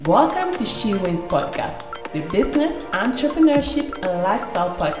Welcome to She Wins Podcast, the business, entrepreneurship, and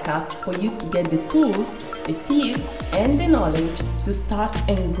lifestyle podcast for you to get the tools, the tips, and the knowledge to start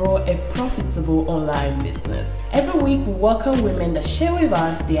and grow a profitable online business. Every week, we welcome women that share with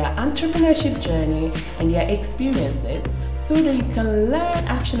us their entrepreneurship journey and their experiences so that you can learn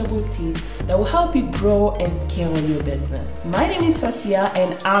actionable tips that will help you grow and scale your business. My name is Fatia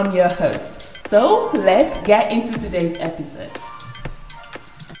and I'm your host. So let's get into today's episode.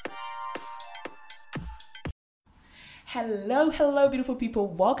 Hello, beautiful people.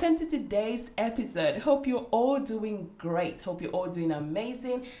 Welcome to today's episode. Hope you're all doing great. Hope you're all doing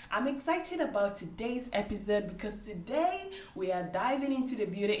amazing. I'm excited about today's episode because today we are diving into the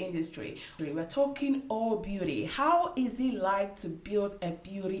beauty industry. We're talking all beauty. How is it like to build a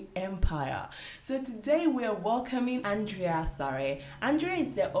beauty empire? So today we are welcoming Andrea Sare. Andrea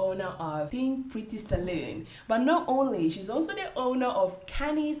is the owner of Think Pretty Salon. But not only, she's also the owner of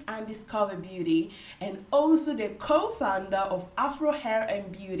Candice and Discover Beauty and also the co-founder of Afro Hair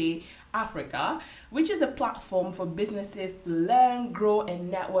and Beauty Africa, which is a platform for businesses to learn, grow,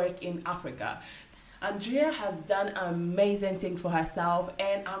 and network in Africa. Andrea has done amazing things for herself,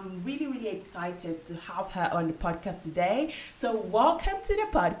 and I'm really excited to have her on the podcast today. So welcome to the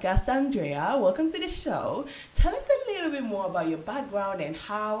podcast, Andrea. Welcome to the show. Tell us a little bit more about your background and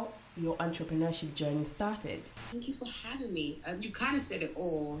how your entrepreneurship journey started. Thank you for having me. You kind of said it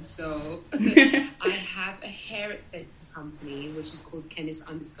all. So I have a hair extension company which is called Candice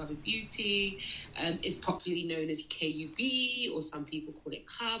Undiscovered Beauty. It's popularly known as KUB, or some people call it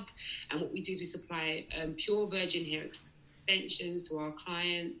Cub. And what we do is we supply pure virgin hair extensions to our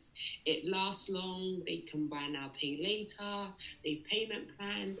clients. It lasts long. They can buy now, pay later. There's payment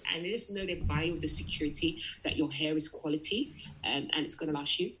plans, and they just know they buy with the security that your hair is quality and it's going to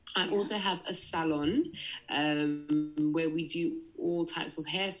last you. I also have a salon where we do all types of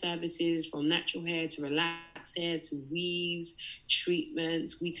hair services, from natural hair to relaxed hair to weaves,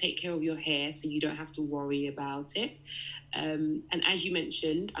 treatments. We take care of your hair so you don't have to worry about it. And as you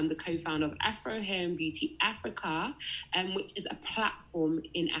mentioned, I'm the co-founder of Afro Hair and Beauty Africa, which is a platform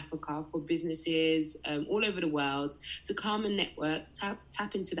in Africa for businesses all over the world to come and network,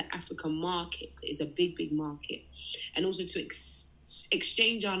 tap into the African market. It's a big market. And also to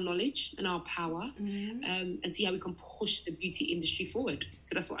exchange our knowledge and our power and see how we can push the beauty industry forward.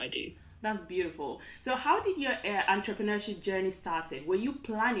 So that's what I do. That's beautiful. So how did your entrepreneurship journey started? Were you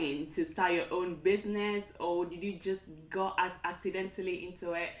planning to start your own business, or did you just go accidentally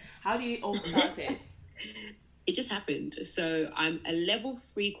into it? How did it all started? It just happened. So I'm a level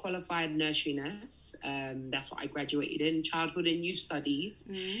 3 qualified nursery nurse. That's what I graduated in, childhood and youth studies.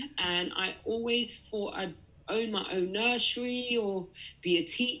 And I always thought I'd own my own nursery or be a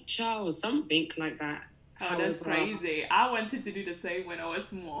teacher or something like that. Oh, that's crazy. I wanted to do the same when I was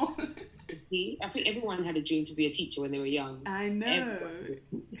small. I think everyone had a dream to be a teacher when they were young. I know.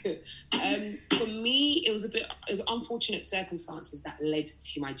 For me, it was unfortunate circumstances that led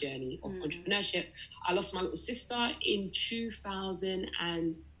to my journey of entrepreneurship. I lost my little sister in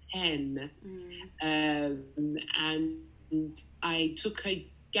 2010. And I took a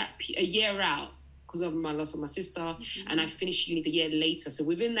year out because of my loss of my sister, and I finished uni the year later. So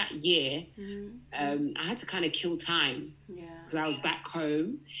within that year, I had to kind of kill time because I was back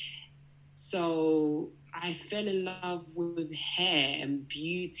home. So I fell in love with hair and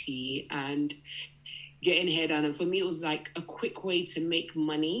beauty and getting hair done. And for me, it was like a quick way to make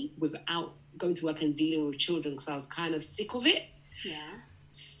money without going to work and dealing with children, because I was kind of sick of it.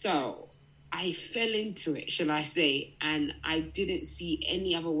 So I fell into it, shall I say, and I didn't see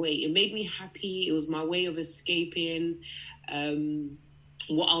any other way. It made me happy. It was my way of escaping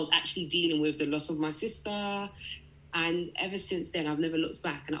what I was actually dealing with, the loss of my sister. And ever since then, I've never looked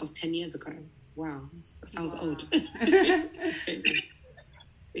back, and that was 10 years ago. Wow, that sounds old.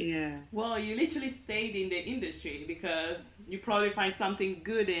 Yeah. Well, you literally stayed in the industry because you probably find something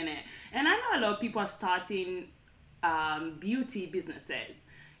good in it. And I know a lot of people are starting beauty businesses.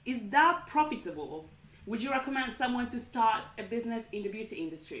 Is that profitable? Would you recommend someone to start a business in the beauty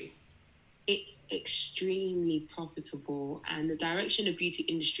industry? It's extremely profitable, and the direction the beauty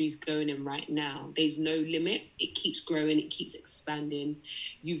industry is going in right now, there's no limit. It keeps growing, it keeps expanding.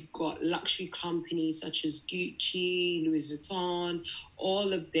 You've got luxury companies such as Gucci, Louis Vuitton,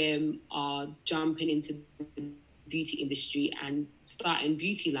 all of them are jumping into the beauty industry and starting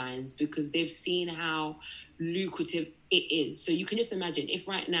beauty lines because they've seen how lucrative it is. So you can just imagine if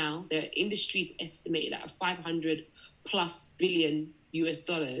right now the industry is estimated at $500+ billion US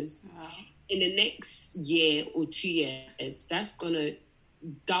dollars. Wow. In the next year or 2 years, that's gonna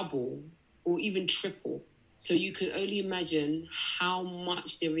double or even triple. So you can only imagine how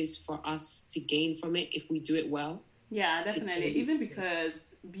much there is for us to gain from it if we do it well. Yeah, definitely. Even because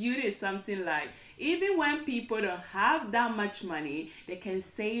beauty is something like, even when people don't have that much money, they can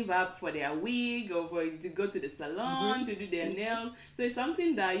save up for their wig or for to go to the salon to do their nails. So it's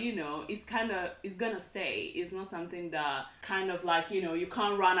something that, it's gonna stay. It's not something that kind of like, you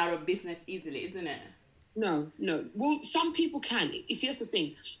can't run out of business easily, isn't it? No, no. Well, some people can. You see, that's the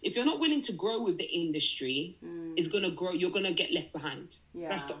thing. If you're not willing to grow with the industry, it's going to grow. You're going to get left behind. Yeah.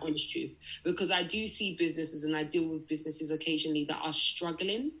 That's the honest truth. Because I do see businesses, and I deal with businesses occasionally that are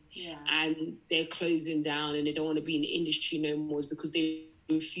struggling, and they're closing down and they don't want to be in the industry no more, because they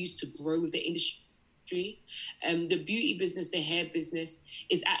refuse to grow with the industry. The beauty business, the hair business,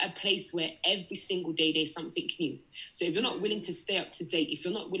 is at a place where every single day there's something new. So if you're not willing to stay up to date, if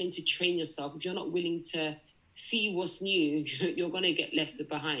you're not willing to train yourself, if you're not willing to see what's new, you're going to get left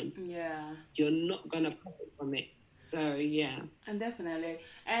behind. Yeah. You're not going to profit from it. So, yeah. And definitely.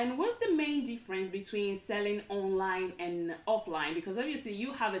 And what's the main difference between selling online and offline? Because obviously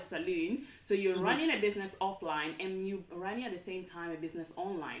you have a salon, so you're running a business offline and you're running at the same time a business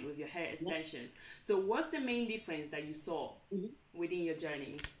online with your hair extensions. So what's the main difference that you saw within your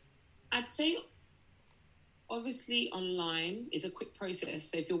journey? I'd say, obviously, online is a quick process.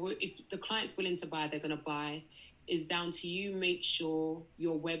 So if the client's willing to buy, they're going to buy. It's down to you. Make sure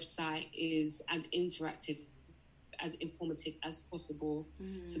your website is as interactive, as informative as possible,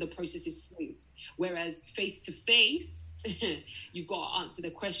 so the process is smooth. Whereas face-to-face, you've got to answer the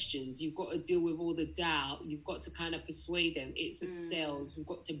questions, you've got to deal with all the doubt, you've got to kind of persuade them. It's a sales. You've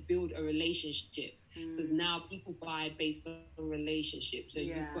got to build a relationship, because now people buy based on relationshiip. So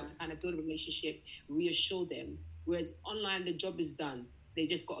you've got to kind of build a relationship, reassure them. Whereas online, the job is done. They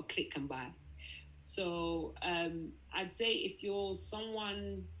just got to click and buy. So I'd say if you're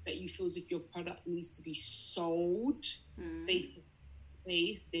someone that you feel as if your product needs to be sold face to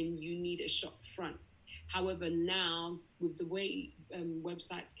face, then you need a shop front. However, now with the way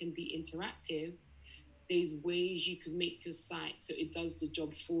websites can be interactive, there's ways you can make your site so it does the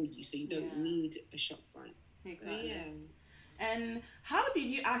job for you, so you don't need a shop front. Exactly. And how did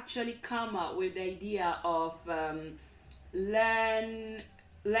you actually come up with the idea of learn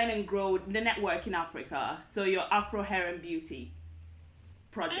and grow the network in Africa? So your Afro Hair and Beauty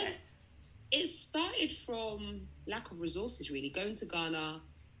project. It started from lack of resources, really. Going to Ghana,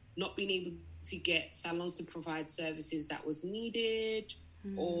 not being able to get salons to provide services that was needed,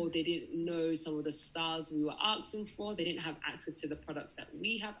 or they didn't know some of the stars we were asking for. They didn't have access to the products that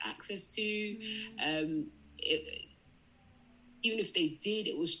we have access to. Even if they did,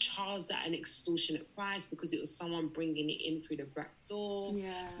 it was charged at an extortionate price because it was someone bringing it in through the back door,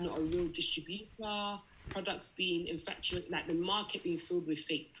 not a real distributor, products being infatuated, like the market being filled with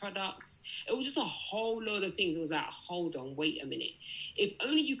fake products. It was just a whole load of things. It was like, hold on, wait a minute. If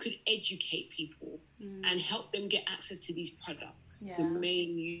only you could educate people and help them get access to these products, the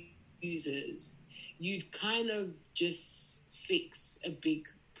main users, you'd kind of just fix a big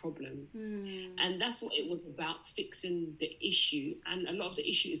problem. And that's what it was about, fixing the issue. And a lot of the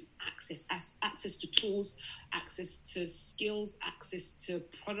issue is access to tools, access to skills, access to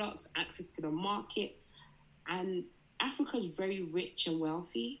products, access to the market. And Africa is very rich and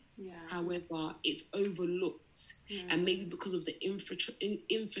wealthy. However, it's overlooked, and maybe because of the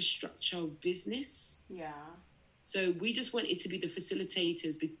infrastructure of business. So we just wanted to be the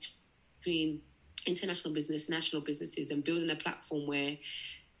facilitators between international business, national businesses, and building a platform where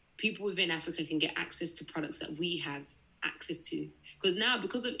people within Africa can get access to products that we have access to. Because now,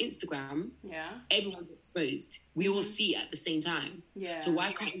 because of Instagram, everyone's exposed. We all see it at the same time. So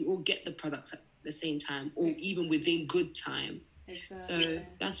why can't we all get the products at the same time, or even within good time? So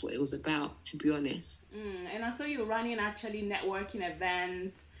that's what it was about, to be honest. And I saw you running actually networking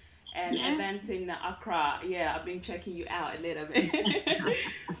events and events in Accra. I've been checking you out a little bit.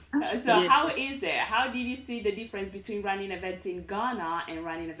 So how is it? How did you see the difference between running events in Ghana and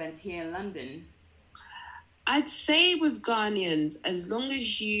running events here in London? I'd say with Ghanaians, as long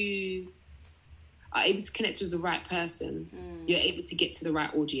as you are able to connect with the right person, you're able to get to the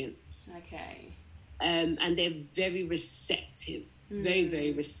right audience. Okay. And they're very receptive, very,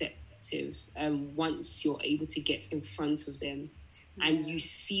 very receptive once you're able to get in front of them and you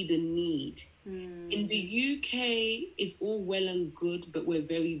see the need. In the UK, it's all well and good, but we're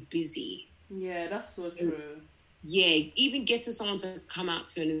very busy. Yeah, that's so true. Even getting someone to come out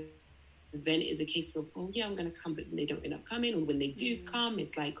to an event is a case of, I'm going to come, but they don't end up coming. Or when they do come,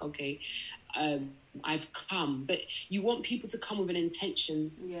 it's like, okay, I've come. But you want people to come with an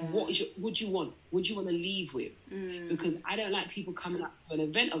intention. What do you want? What do you want to leave with? Because I don't like people coming out to an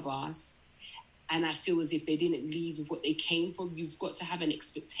event of ours and I feel as if they didn't leave with what they came from. You've got to have an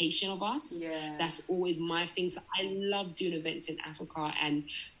expectation of us. Yeah. That's always my thing. So I love doing events in Africa, and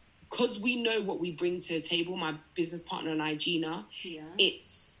because we know what we bring to the table, my business partner and I, Gina,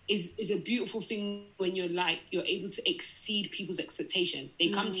 it's a beautiful thing when you're able to exceed people's expectation. They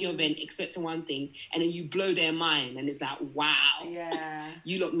come to your event expecting one thing, and then you blow their mind, and it's like, wow,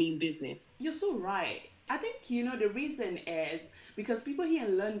 you lot mean business. You're so right. I think, the reason is because people here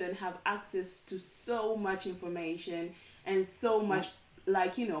in London have access to so much information and so much,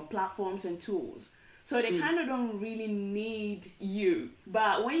 platforms and tools. So they kind of don't really need you.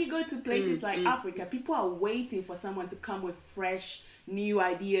 But when you go to places like Africa, people are waiting for someone to come with fresh, new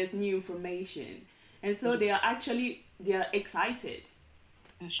ideas, new information. And so they are excited.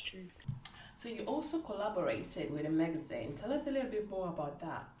 That's true. So you also collaborated with a magazine. Tell us a little bit more about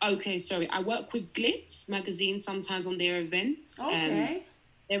that. Okay, sorry. I work with Glitz magazine sometimes on their events. Okay.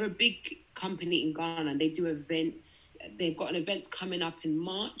 They're a big company in Ghana. They do events. They've got an event coming up in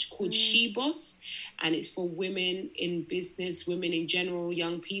March called She Boss, and it's for women in business, women in general,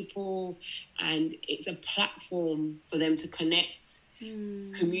 young people, and it's a platform for them to connect,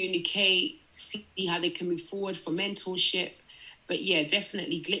 communicate, see how they can move forward for mentorship. But yeah,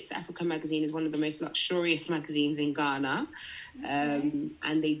 definitely Glitz Africa magazine is one of the most luxurious magazines in Ghana.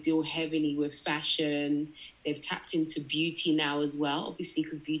 And they deal heavily with fashion. They've tapped into beauty now as well, obviously,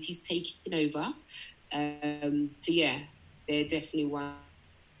 because beauty's taking over. So yeah, they're definitely one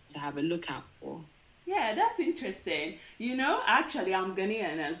to have a look out for. Yeah, that's interesting. Actually, I'm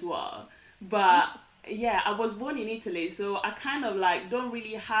Ghanaian as well. But yeah, I was born in Italy, so I kind of don't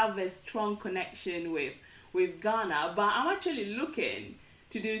really have a strong connection with Ghana, but I'm actually looking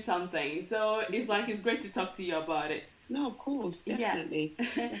to do something. So it's great to talk to you about it. No, of course, definitely.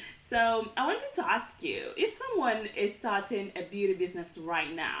 Yeah. So I wanted to ask you, if someone is starting a beauty business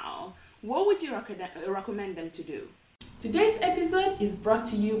right now, what would you recommend them to do? Today's episode is brought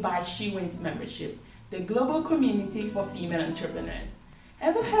to you by SheWins Membership, the global community for female entrepreneurs.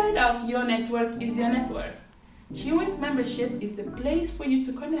 Ever heard of Your Network is Your Net Worth? SheWins Membership is the place for you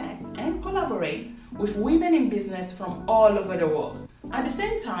to connect and collaborate with women in business from all over the world. At the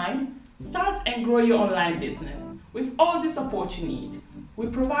same time, start and grow your online business with all the support you need. We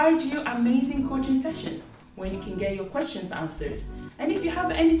provide you amazing coaching sessions where you can get your questions answered. And if you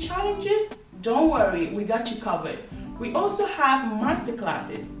have any challenges, don't worry, we got you covered. We also have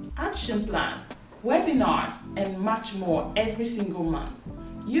masterclasses, action plans, webinars, and much more every single month.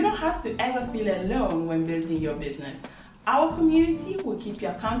 You don't have to ever feel alone when building your business. Our community will keep you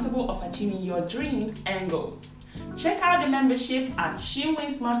accountable of achieving your dreams and goals. Check out the membership at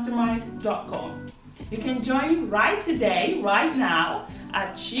shewinsmastermind.com. You can join right today, right now,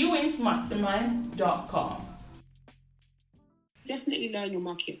 at shewinsmastermind.com. Definitely learn your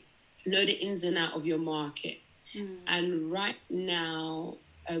market. Know the ins and outs of your market. And right now,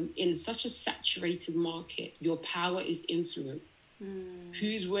 in such a saturated market, your power is influence.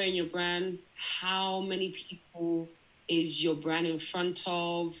 Who's wearing your brand? How many people is your brand in front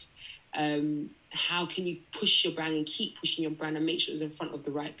of? How can you push your brand and keep pushing your brand and make sure it's in front of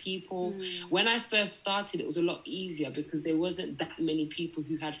the right people? When I first started, it was a lot easier because there wasn't that many people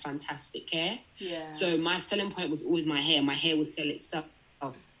who had fantastic hair. Yeah. So my selling point was always my hair. My hair would sell itself,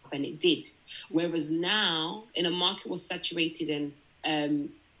 and it did. Whereas now, in a market was saturated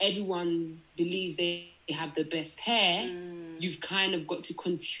and everyone believes they have the best hair, you've kind of got to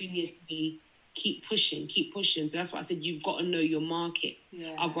continuously keep pushing. So that's why I said you've got to know your market.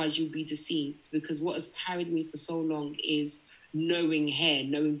 Otherwise you'll be deceived, because what has carried me for so long is knowing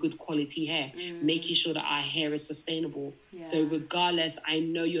good quality hair, making sure that our hair is sustainable. So regardless, I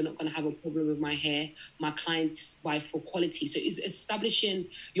know you're not going to have a problem with my hair. My clients buy for quality. So it's establishing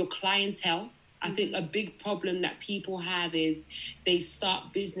your clientele. I think a big problem that people have is they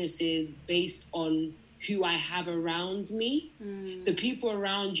start businesses based on who I have around me. The people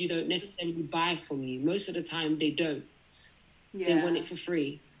around you don't necessarily buy from you. Most of the time they don't. They want it for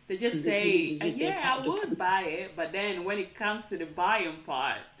free. They just say, I would buy it, but then when it comes to the buying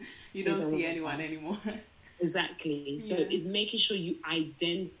part, you don't see anyone anymore. Exactly. So it's making sure you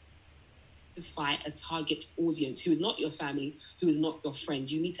identify a target audience who is not your family, who is not your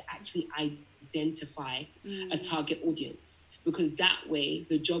friends. You need to actually identify a target audience, because that way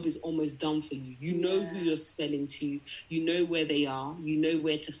the job is almost done for you. You know who you're selling to, you know where they are, you know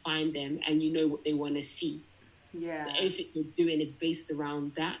where to find them, and you know what they want to see. So everything you're doing is based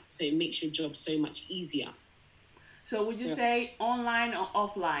around that, so it makes your job so much easier. So would you say online or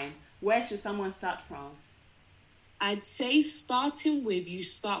offline? Where should someone start from? I'd say you start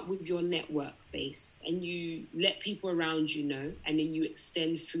with your network base and you let people around you know, and then you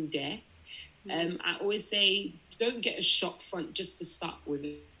extend through there. I always say, don't get a shop front just to start with.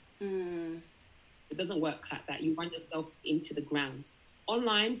 It doesn't work like that. You run yourself into the ground.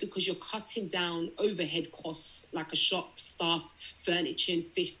 Online, because you're cutting down overhead costs like a shop, staff, furniture,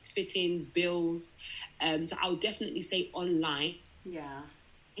 fittings, bills. So I would definitely say online. Yeah.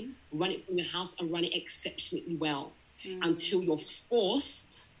 Run it from your house and run it exceptionally well until you're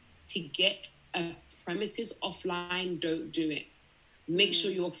forced to get a premises offline. Don't do it. Make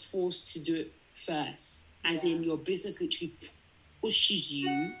sure you're forced to do it first, as in your business literally pushes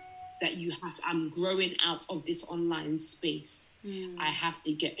you that you have to, I'm growing out of this online space. I have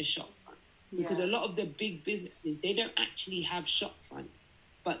to get a shop front. Because a lot of the big businesses, they don't actually have shop fronts,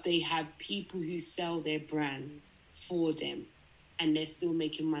 but they have people who sell their brands for them and they're still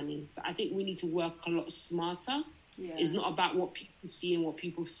making money. So I think we need to work a lot smarter. It's not about what people see and what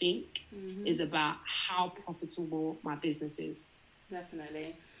people think. It's about how profitable my business is.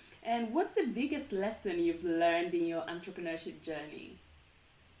 Definitely. And what's the biggest lesson you've learned in your entrepreneurship journey?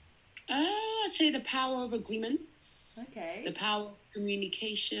 I'd say the power of agreements. Okay. The power of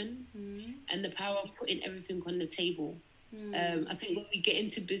communication and the power of putting everything on the table. I think when we get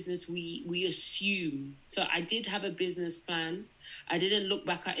into business, we assume. So I did have a business plan. I didn't look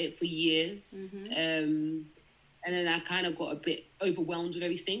back at it for years. And then I kind of got a bit overwhelmed with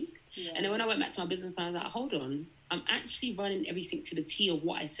everything. And then when I went back to my business plan, I was like, hold on. I'm actually running everything to the T of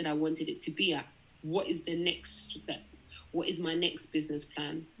what I said I wanted it to be at. What is the next step? What is my next business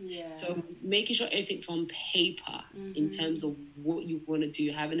plan? So making sure everything's on paper in terms of what you want to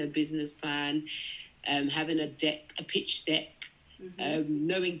do, having a business plan, having a pitch deck,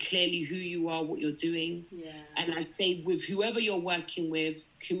 knowing clearly who you are, what you're doing. And I'd say with whoever you're working with,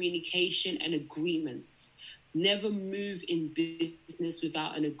 communication and agreements. Never move in business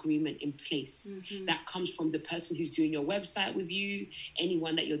without an agreement in place. That comes from the person who's doing your website with you,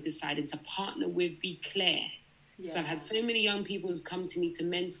 anyone that you're deciding to partner with, be clear. So I've had so many young people who's come to me to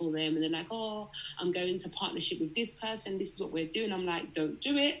mentor them and they're like, oh, I'm going into partnership with this person. This is what we're doing. I'm like, don't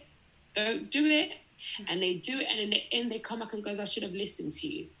do it. Don't do it. And they do it. And in the end, they come back and goes, I should have listened to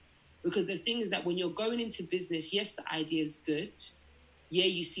you. Because the thing is that when you're going into business, yes, the idea is good. Yeah,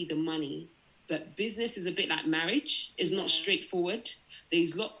 you see the money. But business is a bit like marriage. It's not straightforward.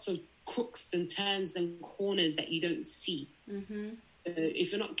 There's lots of crooks and turns and corners that you don't see. So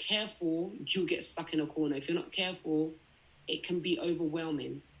if you're not careful, you'll get stuck in a corner. If you're not careful, it can be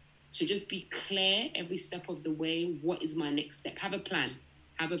overwhelming. So just be clear every step of the way. What is my next step? Have a plan.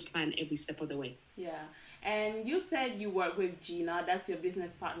 Have a plan every step of the way. Yeah. And you said you work with Gina. That's your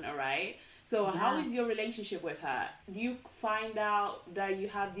business partner, right? So how is your relationship with her? Do you find out that you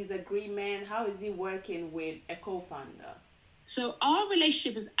have this agreement? How is it working with a co-founder? So our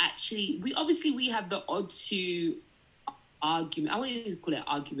relationship is actually, we have the odd two argument. I wouldn't even call it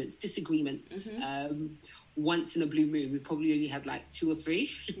arguments, disagreements. Once in a blue moon, we probably only had like 2 or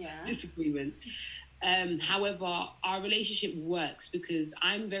 3 disagreements. However, our relationship works because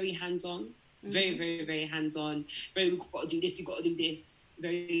I'm very hands-on, very, very, very hands-on. Very, we've got to do this, we've got to do this.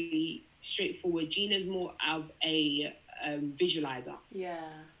 Very straightforward. Gina's more of a visualizer.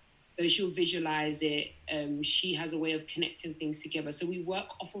 So she'll visualize it. She has a way of connecting things together. So we work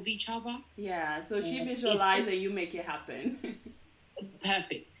off of each other. So she visualizes and you make it happen.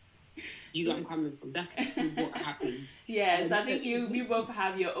 Perfect. You got what I'm coming from. That's what happens. So I think you both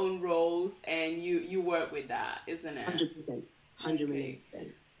have your own roles and you work with that, isn't it? 100%. 100%.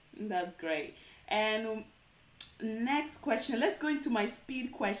 That's great. And next question. Let's go into my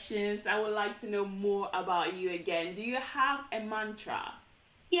speed questions. I would like to know more about you again. Do you have a mantra?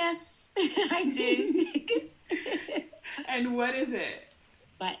 Yes, I do. And what is it?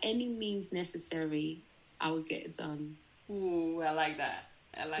 By any means necessary, I will get it done. Ooh, I like that.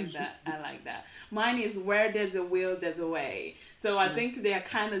 I like that. Mine is where there's a will, there's a way. So I think they are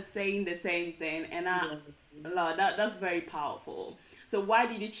kind of saying the same thing. And that's very powerful. So why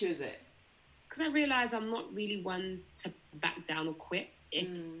did you choose it? Because I realised I'm not really one to back down or quit. If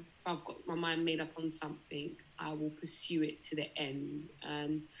I've got my mind made up on something, I will pursue it to the end.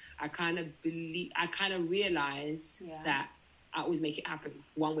 And I kind of realise that I always make it happen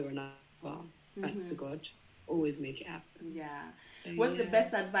one way or another. Thanks to God. Always make it happen. So, what's the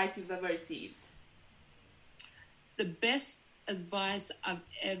best advice you've ever received? The best advice I've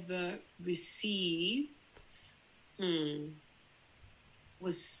ever received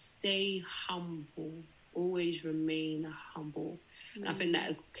was stay humble. Always remain humble. And I think that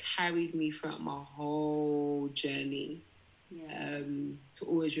has carried me throughout my whole journey. To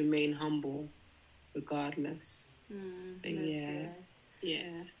always remain humble, regardless. So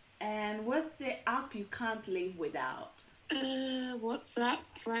yeah. And what's the app you can't live without? WhatsApp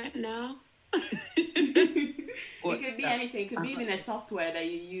right now. It could be anything. It could be even a software that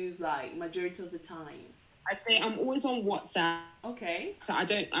you use like majority of the time. I'd say I'm always on WhatsApp. Okay. So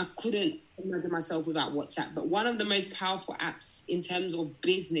I couldn't imagine myself without WhatsApp. But one of the most powerful apps in terms of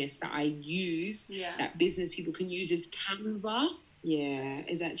business that I use, that business people can use, is Canva. Yeah,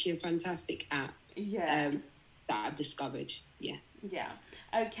 it's actually a fantastic app. Yeah. That I've discovered. Yeah. Yeah.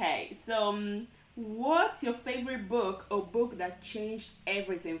 Okay. So, what's your favorite book or book that changed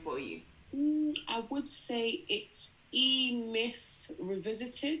everything for you? I would say it's E-Myth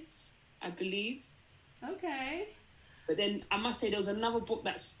Revisited, I believe. Okay. But then I must say there was another book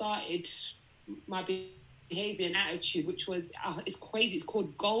that started my behavior and attitude, which was, it's crazy. It's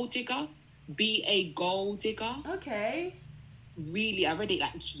called Gold Digger, B.A. Gold Digger. Okay. Really, I read it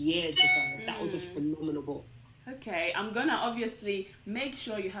like years ago. That was a phenomenal book. Okay, I'm gonna obviously make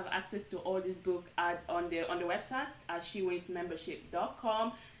sure you have access to all this book on the website at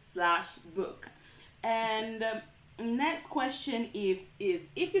shewinsmembership.com/book. And next question is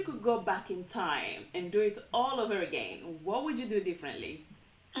if you could go back in time and do it all over again, what would you do differently?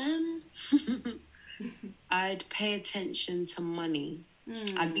 I'd pay attention to money.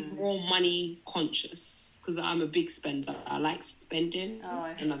 I'd be more money conscious because I'm a big spender. I like spending,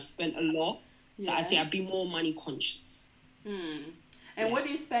 and I've spent a lot. So I'd say I'd be more money conscious. And what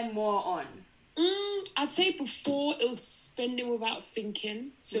do you spend more on? I'd say before it was spending without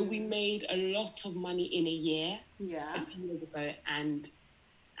thinking. So we made a lot of money in a year. Yeah. A few years ago, and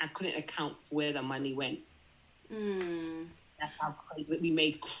I couldn't account for where the money went. That's how crazy. We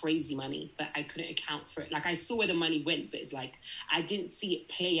made crazy money, but I couldn't account for it. Like I saw where the money went, but it's like I didn't see it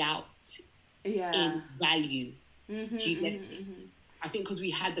play out in value. Do you get it? I think because we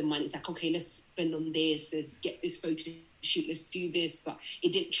had the money, it's like, okay, let's spend on this, let's get this photo shoot, let's do this. But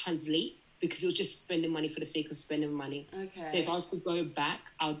it didn't translate because it was just spending money for the sake of spending money. Okay. So if I was to go back,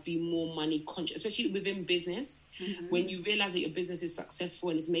 I would be more money conscious, especially within business. When you realize that your business is successful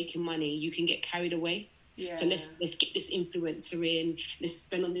and is making money, you can get carried away. Yeah. So let's get this influencer in, let's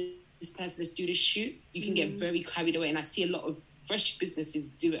spend on this person, let's do this shoot. You can get very carried away. And I see a lot of fresh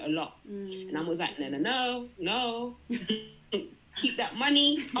businesses do it a lot. And I was like, no. Keep that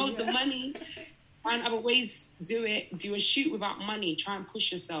money, hold the money. Find other ways to do it. Do a shoot without money. Try and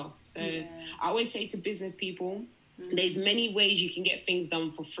push yourself. So I always say to business people, there's many ways you can get things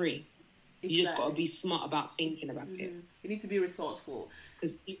done for free. Exactly. You just got to be smart about thinking about it. You need to be resourceful.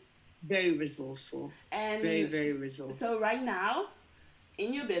 Because very resourceful. And very, very resourceful. So right now,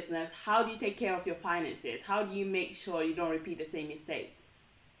 in your business, how do you take care of your finances? How do you make sure you don't repeat the same mistakes?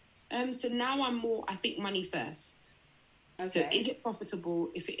 So now I think money first. Okay. So is it profitable?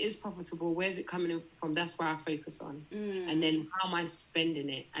 If it is profitable, where's it coming from? That's where I focus on. And then how am I spending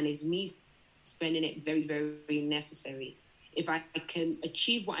it? And is me spending it very, very necessary? If I can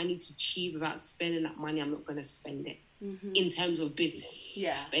achieve what I need to achieve without spending that money, I'm not going to spend it. In terms of business.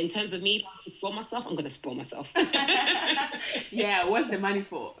 Yeah. But in terms of me, if I can spoil myself, I'm going to spoil myself. Yeah, what's the money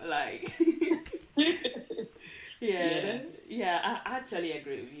for? Like... Yeah, I actually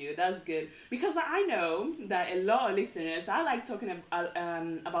agree with you. That's good. Because I know that a lot of listeners, I like talking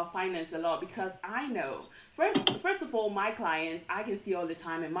about finance a lot because I know, first of all, my clients, I can see all the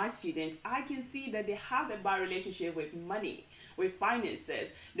time, and my students, I can see that they have a bad relationship with money, with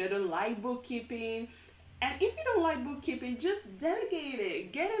finances. They don't like bookkeeping. And if you don't like bookkeeping, just delegate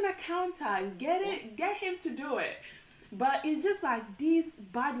it. Get an accountant. Get him to do it. But it's just like this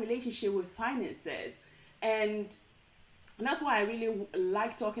bad relationship with finances. And that's why I really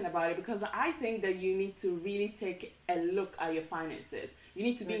like talking about it, because I think that you need to really take a look at your finances. You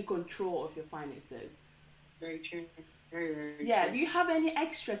need to be in control of your finances. Very true. Very, very true. Do you have any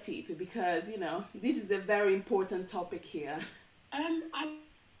extra tip? Because, this is a very important topic here. I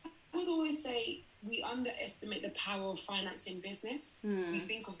would always say we underestimate the power of finance in business. We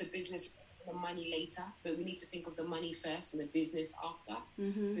think of the business and the money later, but we need to think of the money first and the business after.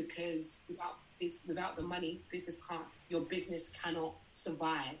 Because without the money, your business cannot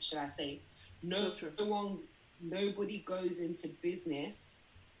survive, should I say. Nobody goes into business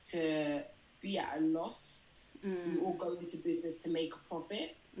to be at a loss. We all go into business to make a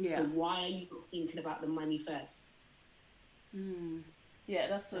profit. So why are you not thinking about the money first? Yeah,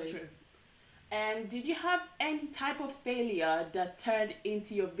 that's so true. And did you have any type of failure that turned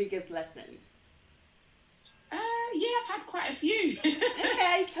into your biggest lesson? Yeah, I've had quite a few.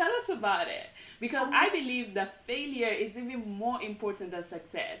 Okay, tell us about it. Because I believe that failure is even more important than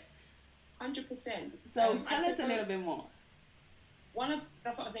success. 100%. So tell us a little bit more.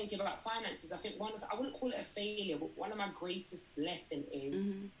 That's what I was saying to you about finances. I think I wouldn't call it a failure, but one of my greatest lessons is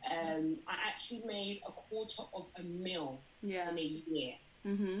I actually made $250,000 in a year.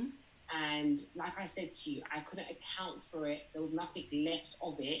 And like I said to you, I couldn't account for it. There was nothing left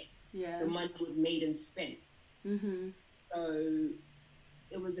of it. Yeah. The money was made and spent. Mm-hmm. So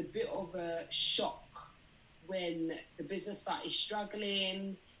it was a bit of a shock when the business started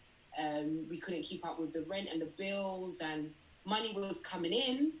struggling. We couldn't keep up with the rent and the bills, and money was coming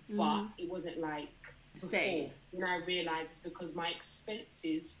in, but it wasn't like before. And I realized it's because my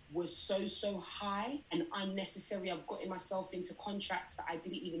expenses were so high and unnecessary. I've gotten myself into contracts that I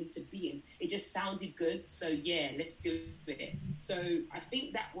didn't even need to be in. It just sounded good, so yeah, let's do it. So I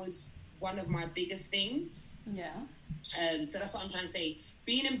think that was one of my biggest things. Yeah. So that's what I'm trying to say.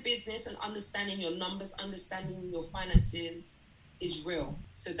 Being in business and understanding your numbers, understanding your finances is real.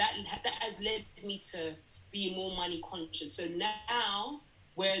 So that has led me to be more money conscious. So now,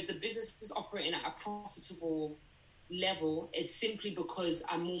 whereas the business is operating at a profitable level, is simply because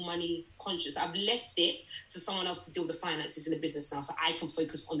I'm more money conscious. I've left it to someone else to deal with the finances in the business now, so I can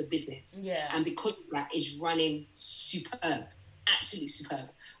focus on the business. Yeah. And because of that, it's running superb. Absolutely superb.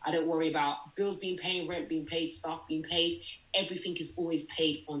 I don't worry about bills being paid, rent being paid, staff being paid. Everything is always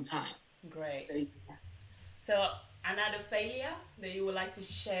paid on time. Great. So, yeah. So another failure that you would like to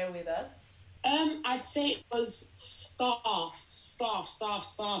share with us? I'd say it was staff,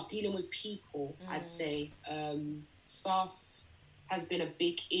 dealing with people. I'd say staff has been a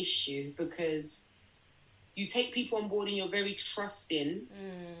big issue because you take people on board and you're very trusting.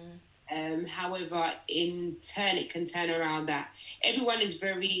 However, in turn, it can turn around that everyone is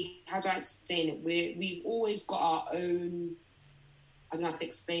very, how do I explain it? We've always got our own, I don't know how to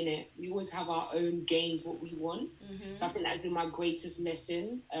explain it. We always have our own gains, what we want. So I think that would be my greatest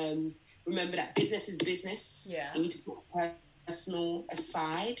lesson. Remember that business is business. Yeah. You need to put personal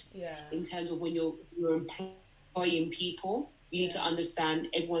aside. Yeah. In terms of when you're employing people. You need to understand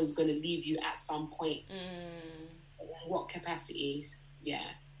everyone's going to leave you at some point. What capacities? Yeah.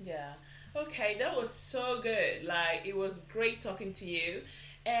 Yeah. Okay, that was so good. Like, it was great talking to you.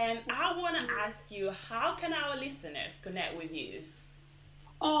 And I want to ask you, how can our listeners connect with you?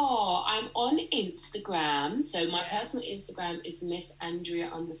 Oh, I'm on Instagram. So my personal Instagram is Miss Andrea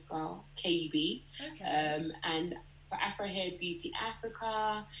 _KUB. Okay. And for Afro Hair Beauty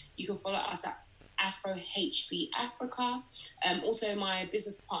Africa, you can follow us at Afro HB Africa. Also, my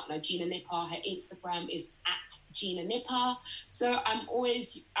business partner, Gina Nipper, her Instagram is at Gina Nipper. So I'm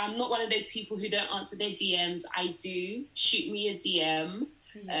not one of those people who don't answer their DMs. I do. Shoot me a DM.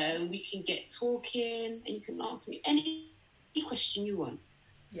 We can get talking and you can ask me any question you want.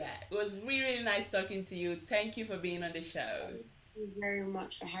 Yeah, it was really, really nice talking to you. Thank you for being on the show. Thank you very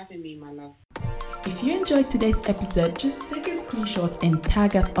much for having me, my love. If you enjoyed today's episode, just take a screenshot and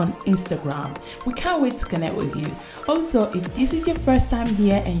tag us on Instagram. We can't wait to connect with you. Also, if this is your first time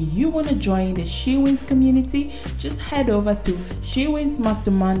here and you want to join the She Wins community, just head over to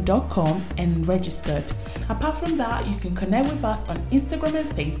shewinsmastermind.com and register. Apart from that, you can connect with us on Instagram and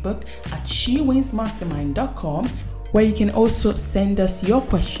Facebook at shewinsmastermind.com, where you can also send us your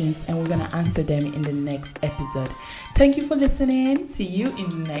questions and we're going to answer them in the next episode. Thank you for listening. See you in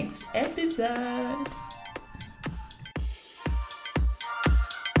the next episode.